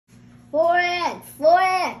4x,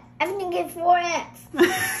 4x. Everything is 4x.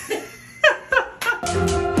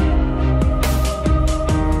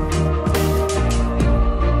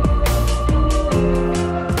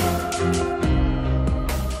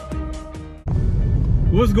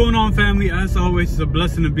 What's going on, family? As always, it's a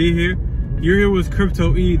blessing to be here. You're here with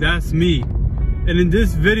Crypto E, that's me. And in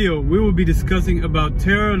this video, we will be discussing about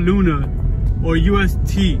Terra Luna or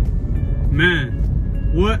UST. Man,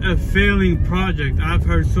 what a failing project. I've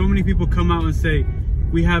heard so many people come out and say,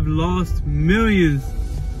 we have lost millions,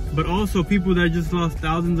 but also people that just lost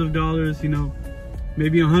thousands of dollars, you know,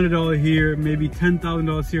 maybe $100 here, maybe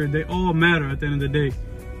 $10,000 here. They all matter at the end of the day.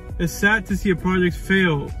 It's sad to see a project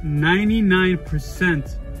fail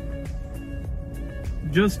 99%.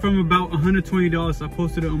 Just from about $120, I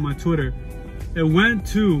posted it on my Twitter. It went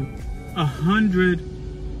to 100.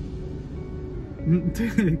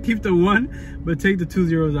 Keep the 1, but take the 2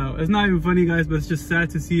 zeros out. It's not even funny, guys, but it's just sad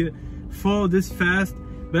to see it fall this fast.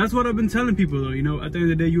 But that's what I've been telling people, though. You know, at the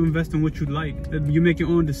end of the day, you invest in what you like. You make your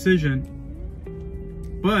own decision.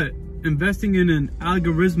 But investing in an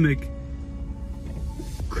algorithmic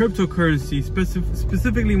cryptocurrency,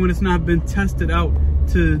 specifically when it's not been tested out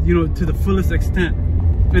to, you know, to the fullest extent,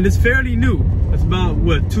 and it's fairly new. It's about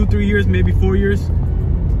what, 2-3 years, maybe 4 years,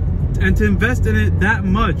 and to invest in it that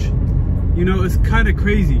much, you know, it's kind of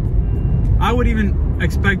crazy. I would even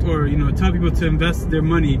expect, or you know, tell people to invest their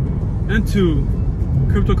money into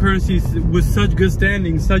cryptocurrencies with such good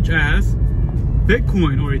standing, such as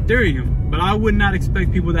Bitcoin or Ethereum. But I would not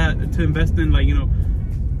expect people that to invest in, like, you know,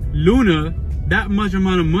 Luna, that much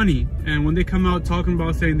amount of money. And when they come out talking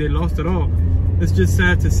about saying they lost it all, it's just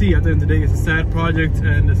sad to see. At the end of the day, it's a sad project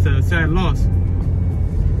and it's a sad loss.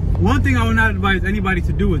 One thing I would not advise anybody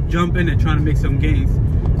to do is jump in and try to make some gains.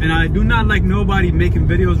 And I do not like nobody making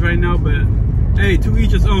videos right now, but hey, to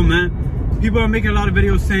each his own, man. People are making a lot of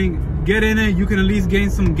videos saying, get in it, you can at least gain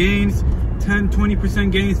some gains, 10,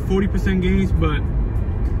 20% gains, 40% gains. But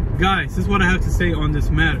guys, this is what I have to say on this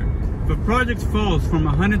matter. If a project falls from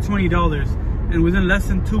 $120 and within less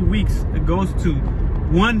than 2 weeks it goes to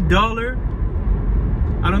 $1,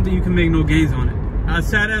 I don't think you can make no gains on it. As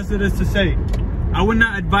sad as it is to say, I would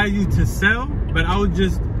not advise you to sell, but I would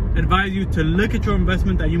just advise you to look at your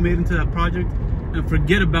investment that you made into that project and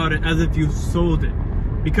forget about it as if you sold it.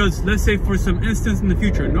 Because let's say for some instance in the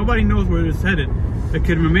future, nobody knows where it's headed. It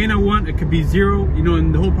could remain at 1, it could be 0, you know,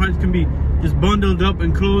 and the whole project can be just bundled up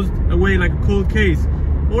and closed away like a cold case.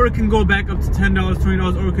 Or it can go back up to $10,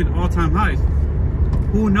 $20, or it could all-time highs.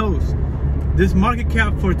 Who knows? This market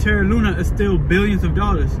cap for Terra Luna is still billions of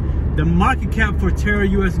dollars. The market cap for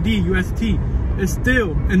TerraUSD, UST, is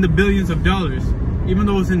still in the billions of dollars, even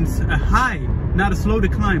though it's in a high, not a slow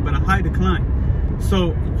decline, but a high decline.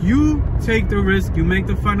 So you take the risk, you make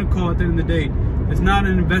the final call at the end of the day. It's not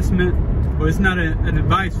an investment, or it's not an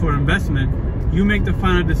advice for investment. You make the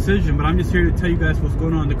final decision, but I'm just here to tell you guys what's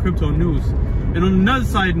going on in the crypto news. And on another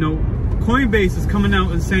side note, Coinbase is coming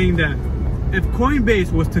out and saying that if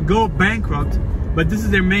Coinbase was to go bankrupt, but this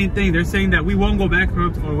is their main thing, they're saying that we won't go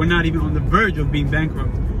bankrupt, or we're not even on the verge of being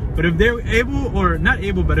bankrupt. But if they're able, or not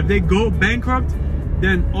able, but if they go bankrupt,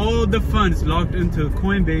 then all the funds locked into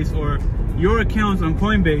Coinbase or your accounts on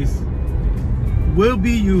Coinbase will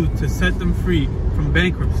be used to set them free from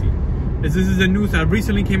bankruptcy. This is the news that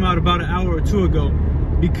recently came out about an hour or 2 ago,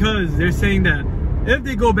 because they're saying that if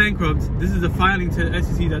they go bankrupt, this is a filing to the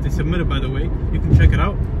SEC that they submitted, by the way, you can check it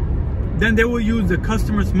out, then they will use the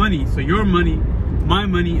customer's money, so your money, my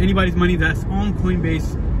money, anybody's money that's on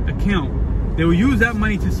Coinbase account. They will use that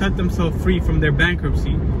money to set themselves free from their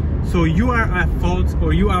bankruptcy. So you are at fault,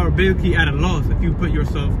 or you are basically at a loss if you put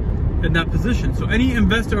yourself in that position. So any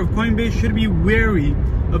investor of Coinbase should be wary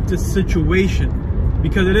of this situation,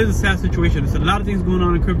 because it is a sad situation. There's a lot of things going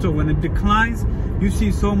on in crypto. When it declines, you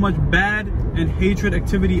see so much bad and hatred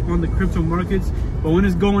activity on the crypto markets, but when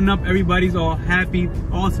it's going up, everybody's all happy,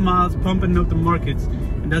 all smiles, pumping up the markets.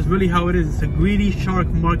 And that's really how it is. It's a greedy shark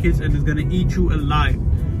markets, and it's gonna eat you alive.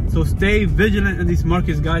 So stay vigilant in these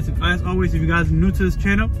markets, guys. And as always, if you guys are new to this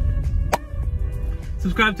channel,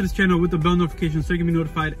 subscribe to this channel with the bell notification so you can be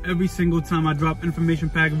notified every single time I drop information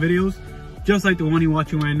packed videos, just like the one you're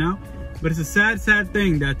watching right now. But it's a sad, sad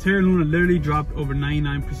thing that Terra Luna literally dropped over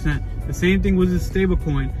 99%. The same thing with this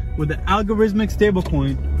stablecoin, with the algorithmic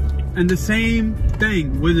stablecoin, and the same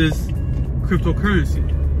thing with this cryptocurrency.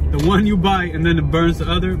 The one you buy and then it burns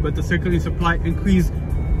the other, but the circulating supply increased,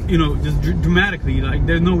 you know, just dramatically. Like,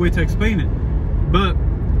 there's no way to explain it. But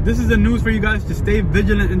this is the news for you guys, to stay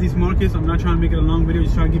vigilant in these markets. I'm not trying to make it a long video,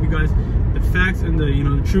 just trying to give you guys the facts and the, you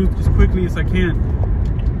know, the truth just quickly as I can.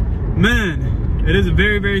 Man, It is a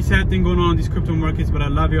very, very sad thing going on in these crypto markets, but I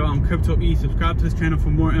love y'all. I'm Crypto E. Subscribe to this channel for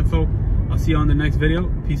more info. I'll see you on the next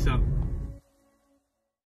video. Peace out.